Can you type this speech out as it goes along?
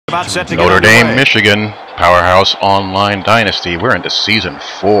About set to Notre Dame, Michigan, Powerhouse Online Dynasty. We're into Season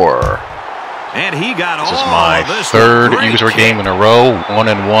 4. And he got this is my third user game in a row,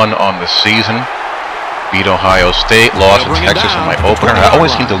 1-1 on the season. Beat Ohio State, lost to Texas in my opener. I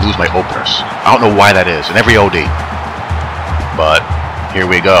always seem to lose my openers. I don't know why that is, in every OD. But here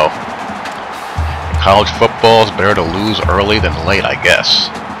we go. In college football, it's better to lose early than late, I guess.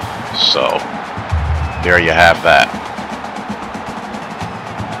 So, there you have that.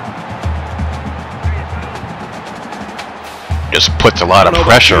 Just puts a lot of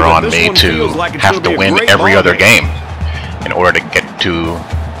pressure on me to have to win every other game in order to get to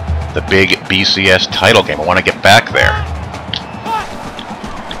the big BCS title game. I want to get back there.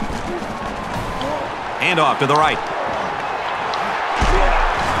 Hand off to the right.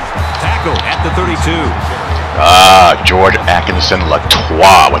 Tackle at the 32. George Atkinson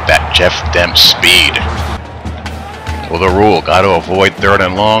Latois with that Jeff Demp speed. Well, the rule, got to avoid 3rd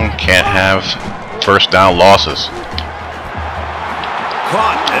and long, can't have first down losses.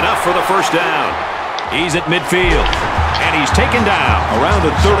 Caught, enough for the first down. He's at midfield, and he's taken down around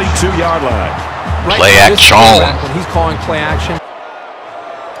the 32-yard line. Play action. When he's calling play action.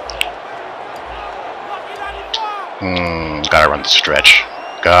 Gotta run the stretch.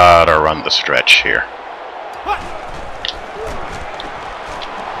 Gotta run the stretch here.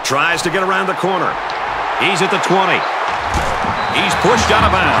 Tries to get around the corner. He's at the 20. He's pushed out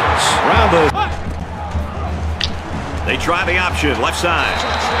of bounds. Around the... They try the option, left side.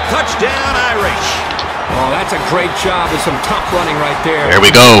 Touchdown, Irish. Oh, that's a great job. There's some tough running right there. There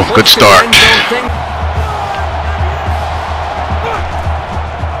we go. Good start.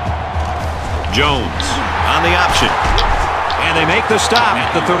 Jones on the option. And they make the stop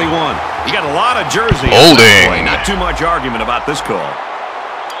at the 31. You got a lot of jersey. Holding. Not too much argument about this call.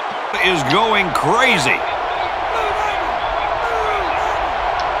 Is going crazy.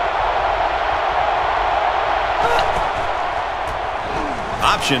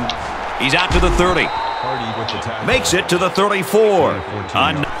 Option. He's out to the 30. Makes it to the 34.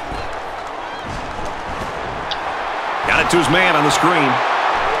 Got it to his man on the screen.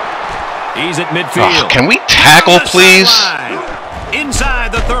 He's at midfield. Can we tackle, please?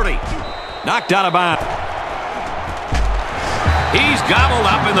 Inside the 30. Knocked out of bounds. He's gobbled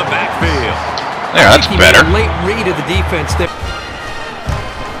up in the backfield. There, that's better. Late read of the defense there.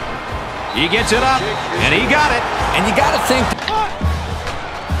 He gets it up, and he got it. And you got to think.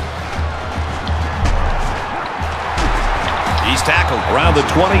 He's tackled around the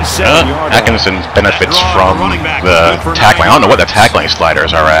 27-yard line. Atkinson benefits from the tackling. I don't know what the tackling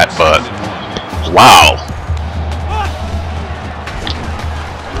sliders are at, but wow.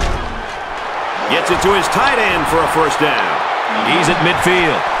 Gets it to his tight end for a first down. He's at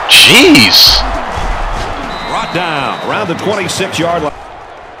midfield. Jeez. Brought down around the 26-yard line.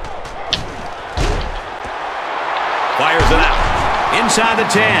 Fires it out. Inside the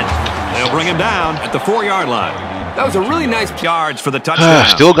 10. They'll bring him down at the 4-yard line. That was a really nice yards for the touchdown.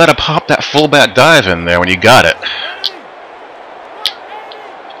 Still got to pop that fullback dive in there when you got it.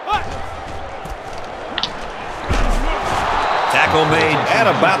 Tackle made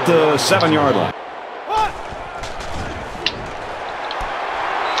at about the 7-yard line.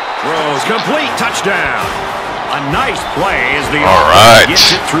 Throws complete, touchdown. A nice play as the offense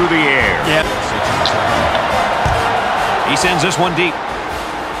gets it through the air. Yep. He sends this one deep.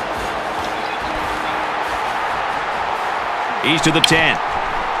 He's to the 10.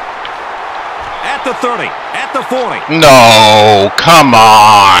 At the 30. At the 40. No, come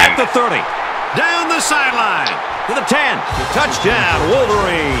on. At the 30. Down the sideline. To the 10. Touchdown,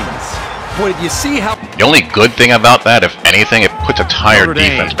 Wolverines. Boy, did you see how... The only good thing about that, if anything, it puts a tired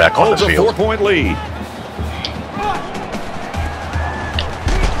defense back on the field. Holds a 4-point lead.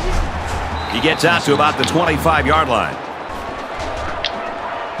 He gets out to about the 25-yard line.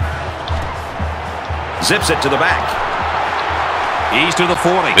 Zips it to the back. He's to the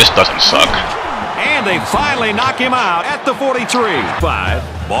 40. This doesn't suck. And they finally knock him out at the 43.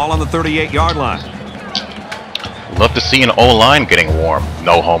 5. Ball on the 38-yard line. Love to see an O-line getting warm.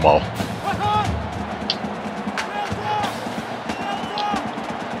 No homo.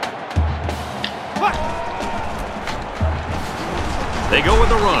 They go with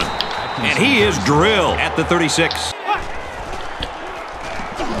the run. And he is drilled at the 36.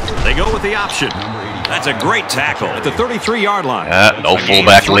 They go with the option. That's a great tackle at the 33-yard line. No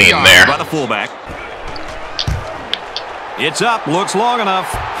fullback lean there. By the fullback. It's up, looks long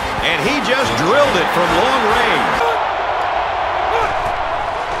enough, and he just drilled it from long range.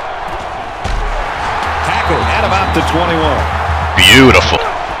 Tackled at about the 21. Beautiful.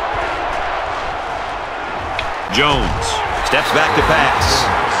 Jones steps back to pass.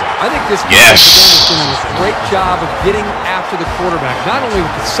 I think this Yes. defense is doing a great job of getting after the quarterback, not only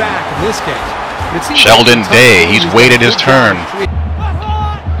with the sack in this case, but it seems Sheldon like Day, he's waited his turn.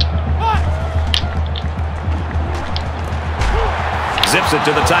 Zips it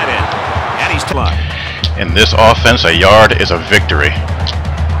to the tight end. And he's line. In this offense, a yard is a victory.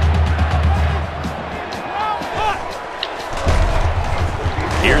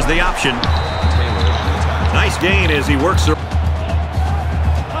 Here's the option. Nice gain as he works through.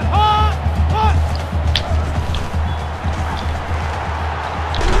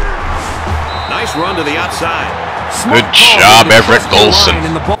 Nice run to the outside. Good job, Everett Golson.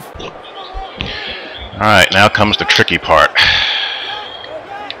 All right, now comes the tricky part.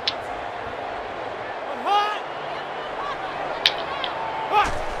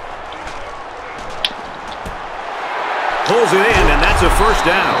 Pulls it in, and that's a first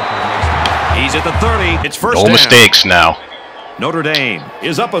down. He's at the 30. It's first down. No mistakes now. Notre Dame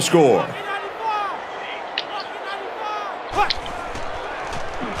is up a score.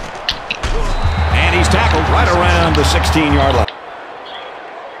 And he's tackled right around the 16-yard line.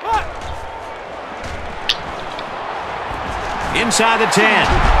 Inside the 10.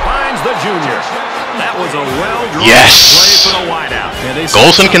 Finds the junior. That was a well-drawn play for the wideout.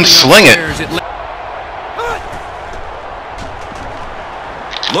 Golson can sling it.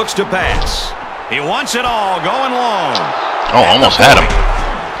 Looks to pass. He wants it all, going long. Oh, almost had him.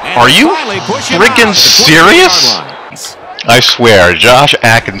 Are you freaking serious? I swear, Josh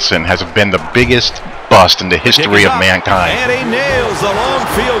Atkinson has been the biggest bust in the history of mankind. And he nails the long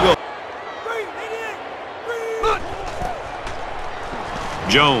field goal.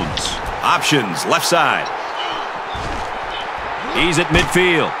 Jones, options, left side. He's at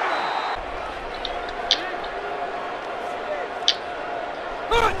midfield.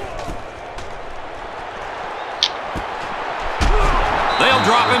 They'll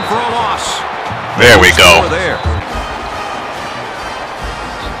drop him for a loss. There we go. There.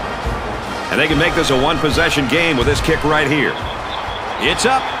 And they can make this a one-possession game with this kick right here. It's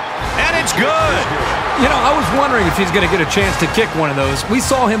up, and it's good. You know, I was wondering if he's going to get a chance to kick one of those. We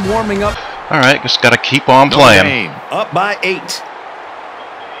saw him warming up. All right, just got to keep on playing. Up by 8.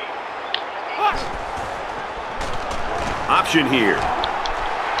 Option here.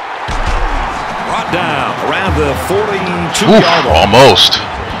 Brought down around the 42-yard line. Almost.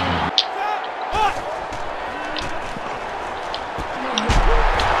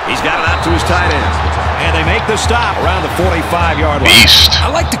 He's got it out to his tight end. And they make the stop around the 45-yard line. Beast. I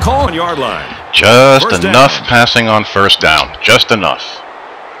like to call him. Yard line. Just First enough down. passing on first down. Just enough.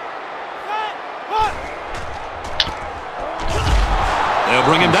 They'll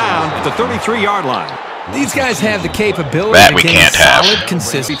bring him down at the 33-yard line. These guys have the capability That to we gain can't have. solid,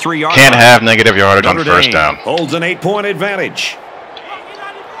 consistent. 3-yard Can't line. have negative yardage on Notre first Dame down. holds an 8-point advantage.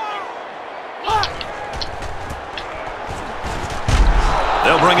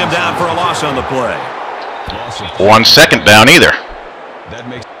 They'll bring him down for a loss on the play. 1 second down either.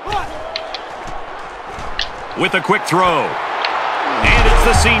 With a quick throw. And it's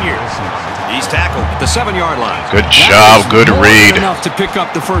the senior. He's tackled at the 7-yard line. Good job, good read. Enough to pick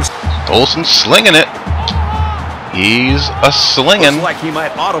up the first. Golson slinging it. He's a slinging. Looks like he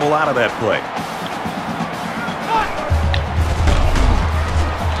might audible out of that play.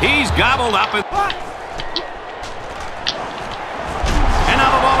 He's gobbled up. And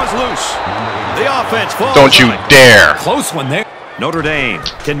now the ball is loose. The offense falls. Don't you dare. Close one there. Notre Dame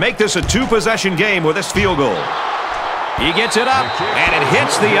can make this a 2-possession game with this field goal. He gets it up, and it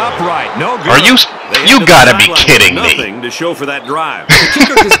hits the upright. No good. Are you gotta be kidding me. Nothing to show for that drive. The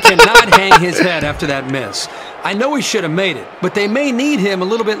kicker just cannot hang his head after that miss. I know he should have made it, but they may need him a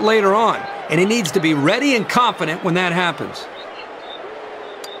little bit later on, and he needs to be ready and confident when that happens.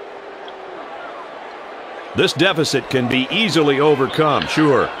 This deficit can be easily overcome,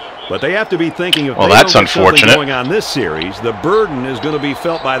 sure, but they have to be thinking if Well, they that's don't get something unfortunate. going on this series, the burden is going to be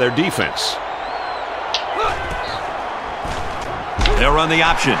felt by their defense. They'll run the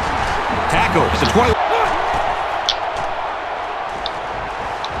option. Tackle at the 20.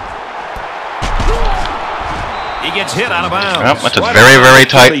 He gets hit out of bounds. Yep, that's a very, very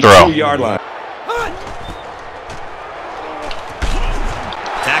tight throw.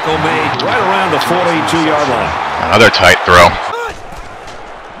 Tackle made right around the 42-yard line. Another tight throw.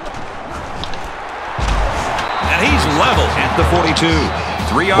 And he's level at the 42.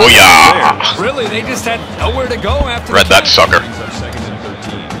 3 yards Booyah. there. Really, they just had nowhere to go after Read the that catch. sucker.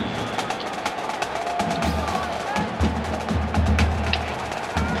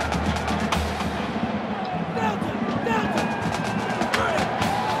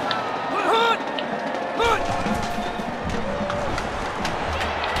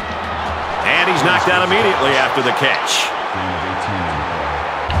 And he's knocked out immediately after the catch.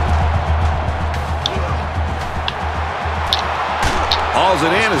 Hauls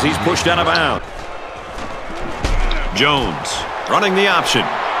it in as he's pushed out of bounds. Jones running the option.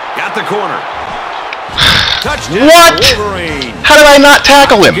 Got the corner. Touchdown, what? Wolverine. How did I not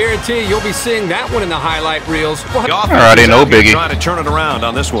tackle him? I guarantee you'll be seeing that one in the highlight reels. Alrighty, no biggie. Trying to turn it around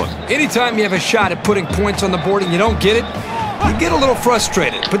on this one. Anytime you have a shot at putting points on the board and you don't get it, you get a little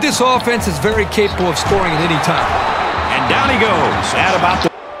frustrated. But this offense is very capable of scoring at any time. And down he goes at about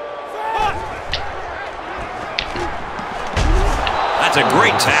the... That's a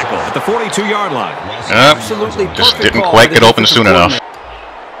great tackle at the 42-yard line. Absolutely perfect. Just didn't quite get open soon enough.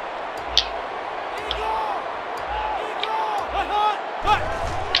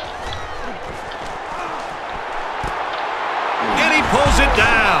 And he pulls it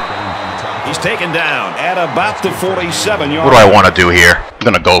down. He's taken down at about the 47-yard. What do I want to do here? I'm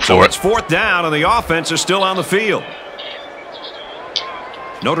going to go for it. It's fourth down, and the offense is still on the field.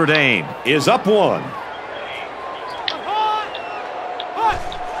 Notre Dame is up one.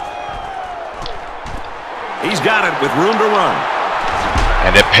 He's got it with room to run.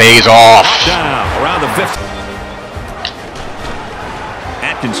 And it pays off. Down around the 50.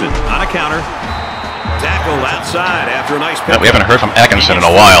 Atkinson on a counter. Tackled outside after a nice pick. We haven't heard from Atkinson in a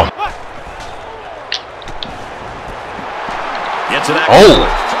while. Gets it. Oh!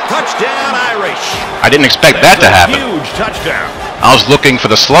 Touchdown, Irish. I didn't expect that to happen. Huge touchdown. I was looking for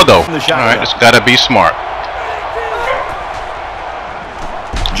the sluggo. All right, it's got to be smart.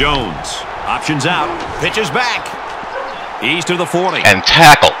 Jones options out, pitches back. He's to the 40. And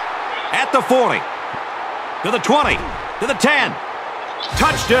tackle. At the 40. To the 20. To the 10.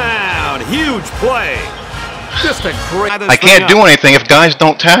 Touchdown! Huge play. Just a great... I can't do anything if guys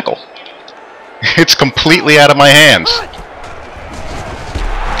don't tackle. It's completely out of my hands.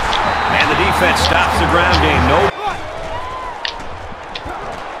 And the defense stops the ground game. No.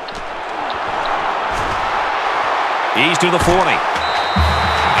 He's to the 40.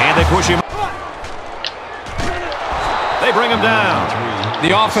 And they push him. They bring him down.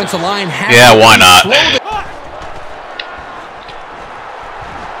 The offensive line has... Yeah, why not?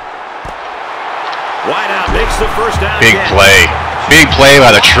 Wide out makes the first down. Big play. Big play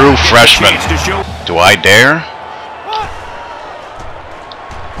by the true freshman. Do I dare?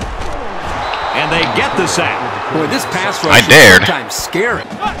 And they get the sack. Boy, this pass rush I dared. is sometimes scary.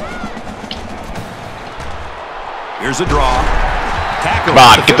 Here's a draw. Tackle. Come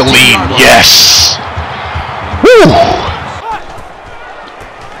on, get the lead. Yes. Woo.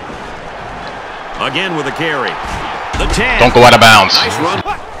 Again with a carry. The 10. Don't go out of bounds. Nice run.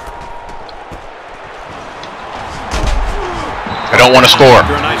 I don't want to score.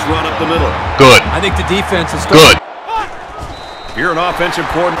 After a nice run up the middle. Good. I think the defense is Good. You're an offensive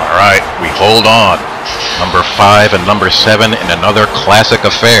coordinator. All right, we hold on. Number 5 and number 7 in another classic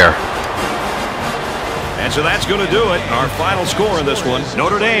affair. And so that's going to do it. Our final score in this one.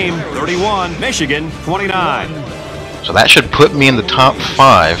 Notre Dame 31, Michigan 29. So that should put me in the top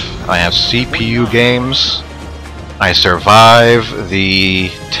 5. I have CPU games. I survive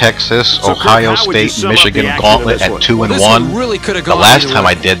the Texas, Ohio State, Michigan gauntlet at 2-1. Really could have The gone last either time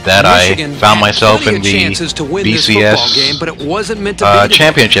way. I did that, Michigan I found myself in the chances to win this football game, but BCS it wasn't meant to be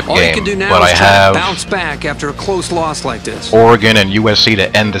championship All you game. can do now But I is try to have bounce back after a close loss like this. Oregon and USC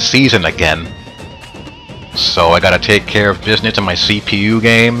to end the season again. So I got to take care of business in my CPU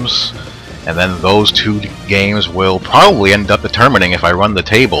games, and then those 2 games will probably end up determining if I run the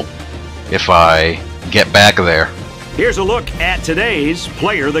table, if I get back there. Here's a look at today's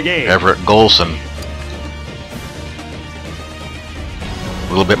player of the game. Everett Golson. A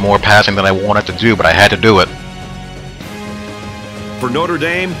little bit more passing than I wanted to do, but I had to do it. For Notre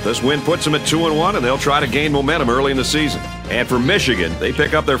Dame, this win puts them at 2-1, and they'll try to gain momentum early in the season. And for Michigan, they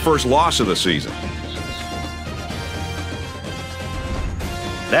pick up their first loss of the season.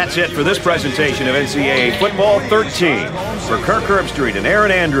 That's it for this presentation of NCAA Football 13. For Kirk Herbstreit and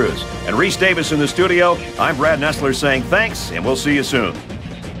Aaron Andrews and Reese Davis in the studio, I'm Brad Nessler saying thanks, and we'll see you soon.